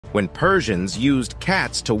when Persians used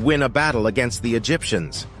cats to win a battle against the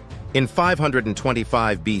Egyptians. In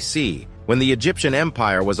 525 BC, when the Egyptian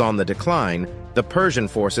Empire was on the decline, the Persian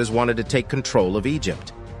forces wanted to take control of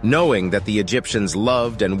Egypt. Knowing that the Egyptians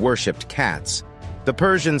loved and worshipped cats, the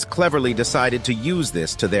Persians cleverly decided to use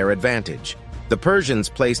this to their advantage. The Persians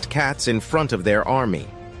placed cats in front of their army.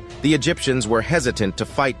 The Egyptians were hesitant to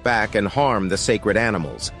fight back and harm the sacred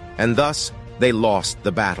animals, and thus they lost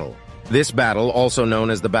the battle. This battle, also known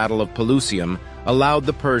as the Battle of Pelusium, allowed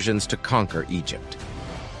the Persians to conquer Egypt.